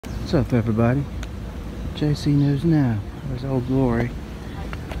What's up, everybody? JC News Now. There's Old Glory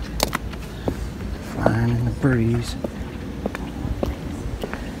flying in the breeze.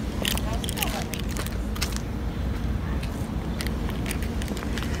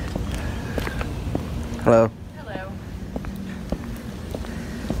 Hello. Hello.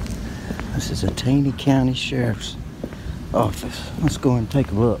 This is a Taney County Sheriff's Office. Let's go and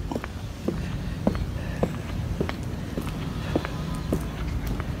take a look.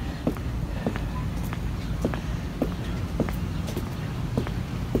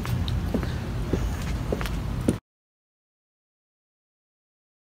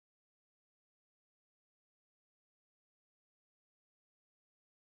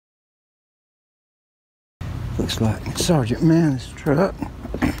 Looks like Sergeant Mann's truck.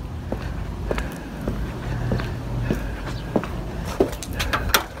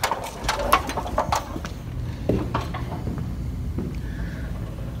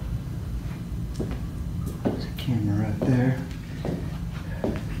 There's a camera right there.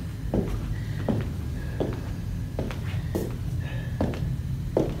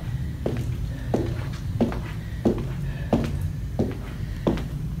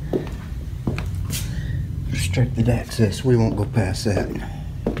 Restricted access, we won't go past that.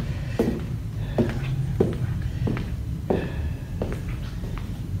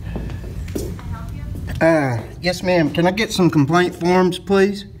 Yes ma'am, can I get some complaint forms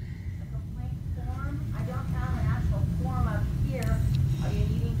please? A complaint form? I don't have an actual form up here. Are you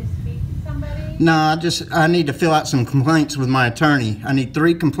needing to speak to somebody? No, I need to fill out some complaints with my attorney. I need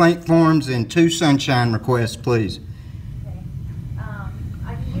 3 complaint forms and 2 sunshine requests please. Okay.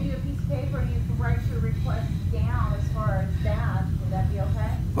 I can give you a piece of paper and you can write your request down as far as that. Would that be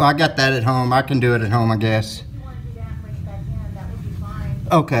okay? Well, I got that at home. I can do it at home, I guess. If you want to do that and bring it back in, that would be fine.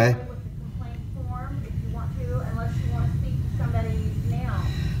 Okay. With the complaint form, if you want to, unless you want to speak to somebody now.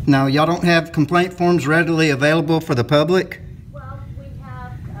 Now, y'all don't have complaint forms readily available for the public? Well, we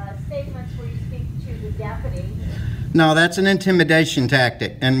have statements where you speak to the deputy. No, that's an intimidation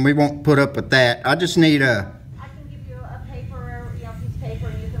tactic, and we won't put up with that. I just need a... I can give you a paper, piece of paper,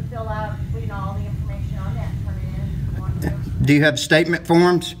 and you can fill out, all the information on that and turn it in if you want to. Do you have statement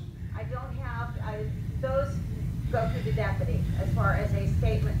forms? I don't have, those go through the deputy as far as a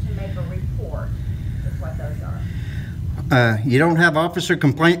statement to make a report, is what those are. You don't have officer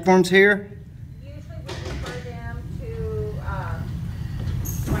complaint forms here? Usually we refer them to,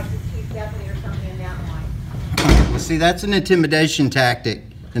 like the chief deputy or something in that line. Well, see, that's an intimidation tactic,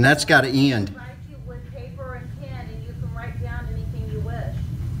 and that's got to end. Write you with paper and pen, and you can write down anything you wish.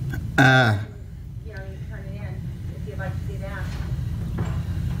 Uh, You turn it in if you'd like to do that.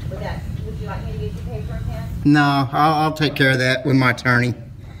 Would you like me to get you paper and pen? no, I'll take care of that with my attorney.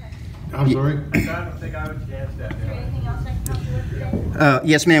 I'm sorry? I don't think I would chance that. Is there anything else I can help you with today?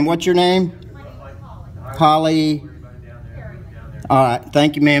 Yes, ma'am. What's your name? My name is Holly. Holly. Perryman. All right.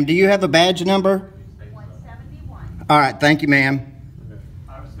 Thank you, ma'am. Do you have a badge number? 171. All right. Thank you, ma'am.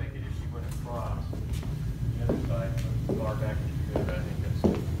 I was thinking if she went across the other side, as far back as you could, I think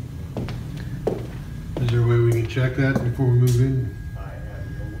that's, Is there a way we can check that before we move in? I have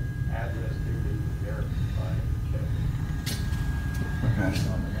no address to verify and check Okay.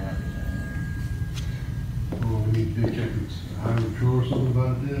 on the map. Or we need to check this highway patrol or something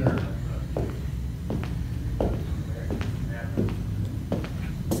about that, or?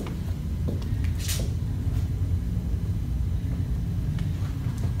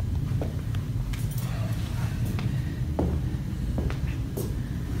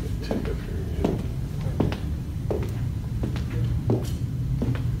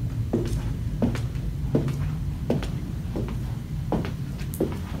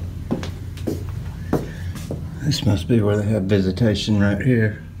 This must be where they have visitation right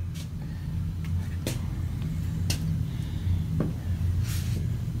here.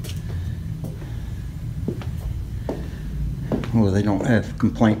 Well, they don't have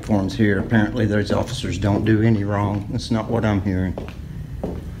complaint forms here. Apparently those officers don't do any wrong. That's not what I'm hearing.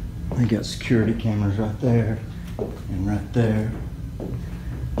 They got security cameras right there and right there.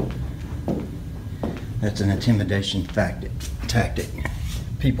 That's an intimidation tactic.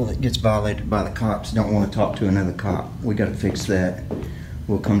 People that gets violated by the cops don't want to talk to another cop. We got to fix that.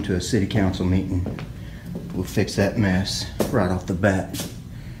 We'll come to a city council meeting. We'll fix that mess right off the bat.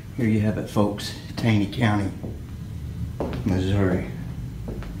 Here you have it, folks. Taney County, Missouri.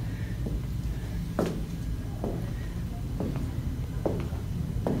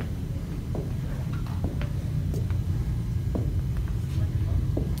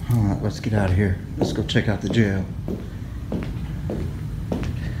 All right, let's get out of here. Let's go check out the jail.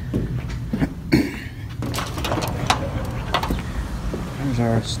 There's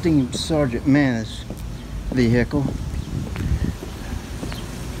our esteemed Sergeant Man's vehicle.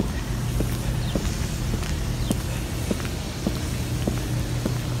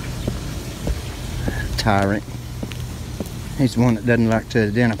 Tyrant. He's the one that doesn't like to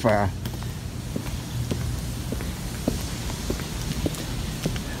identify.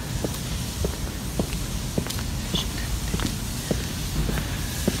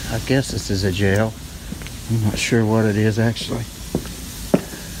 I guess this is a jail. I'm not sure what it is actually.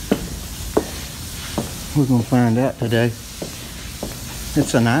 We're gonna find out today.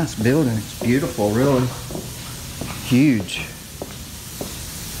 It's a nice building. It's beautiful, really. Huge.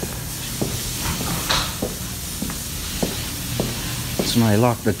 Somebody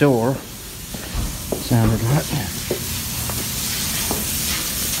locked the door. Sounded like.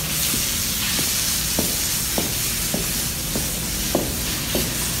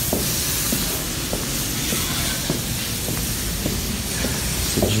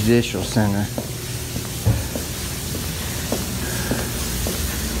 It's a judicial center.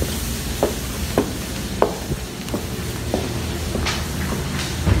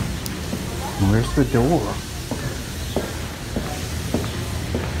 Where's the door?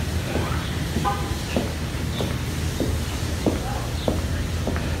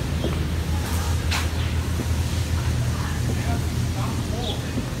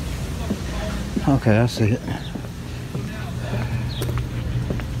 Okay, I see it.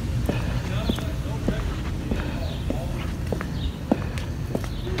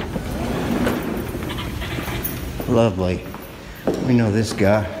 Lovely. We know this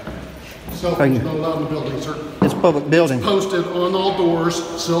guy. Cell phone's not allowed in the building, sir. It's a public building. Posted on all doors,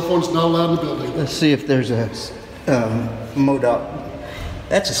 cell phone's not allowed in the building. Let's see if there's a MoDOT.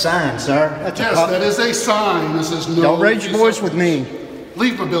 That's a sign, sir. That's Yes, that is a sign that says no. Don't raise your use voice of with phones. me.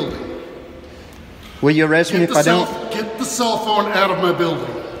 Leave my building. Will you arrest me if I don't? Get the cell phone out of my building.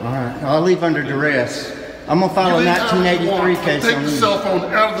 All right, I'll leave under duress. I'm gonna file a You leave however you 1983 want. case Take on the you. cell phone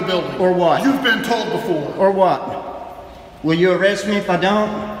out of the building. Or what? You've been told before. Or what? Will you arrest me if I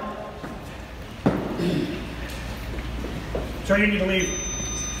don't? Sir, you need to leave.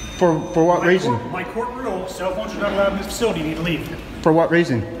 For what reason? My court rule, cell phones are not allowed in this facility. You need to leave. For what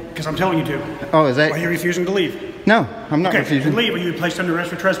reason? Because I'm telling you to. Oh, is Why are that? you refusing to leave? No, I'm not Okay, refusing. then leave or you placed under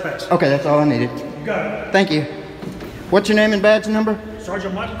arrest for trespass. Okay, that's all I needed. You got it. Thank you. What's your name and badge number?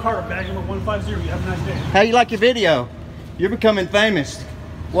 Sergeant Michael Carter, badge number 150. You have a nice day. How you like your video? You're becoming famous.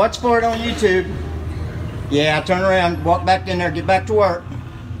 Watch for it on YouTube. Yeah, I turn around, walk back in there, get back to work.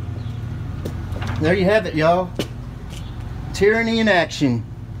 There you have it, y'all. Tyranny in action.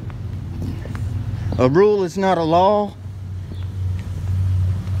 A rule is not a law.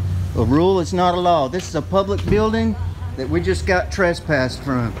 A rule is not a law. This is a public building that we just got trespassed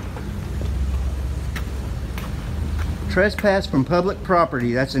from. Trespass from public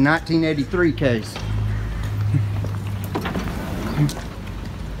property. That's a 1983 case.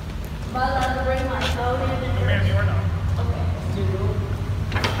 Ma'am, you are not.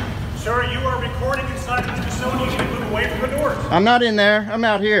 Sir, you are recording inside this facility. You need to move away from the doors. I'm not in there. I'm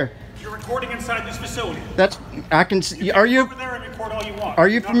out here. You're recording inside this facility. That's. I can see. Are you? Over there and record all you want. Are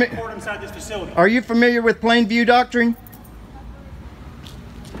you Do not fami- record inside this facility. Are you familiar with Plainview Doctrine?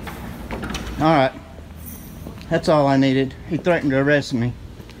 All right. That's all I needed. He threatened to arrest me.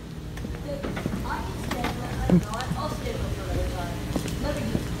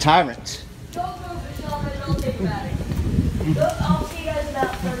 Tyrants. Don't move, Michelle, and I'll take it back. Look, I'll see you guys in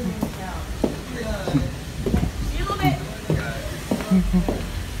about 30 minutes now. See you in a little bit.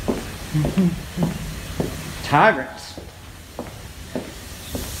 Tyrants.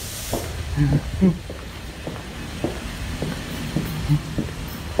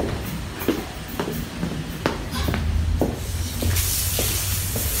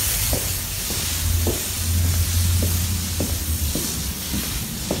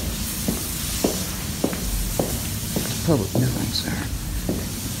 Public building, sir.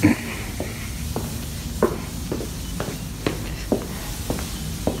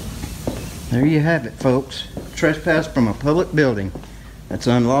 There you have it, folks. Trespass from a public building. That's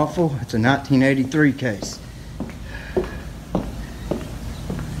unlawful. It's a 1983 case.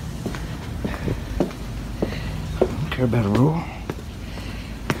 Don't care about a rule.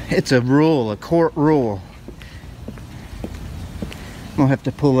 It's a rule, a court rule. I'm gonna have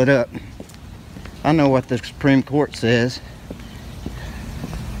to pull it up. I know what the Supreme Court says.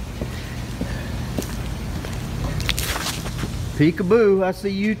 Peekaboo, I see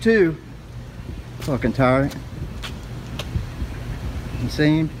you too. Fucking tyrant. You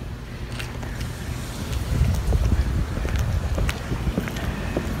see him?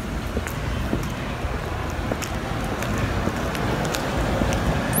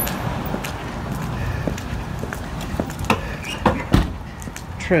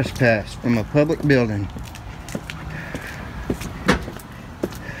 trespass from a public building.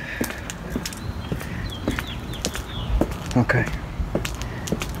 Okay.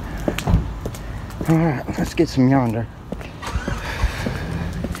 Alright, let's get some yonder.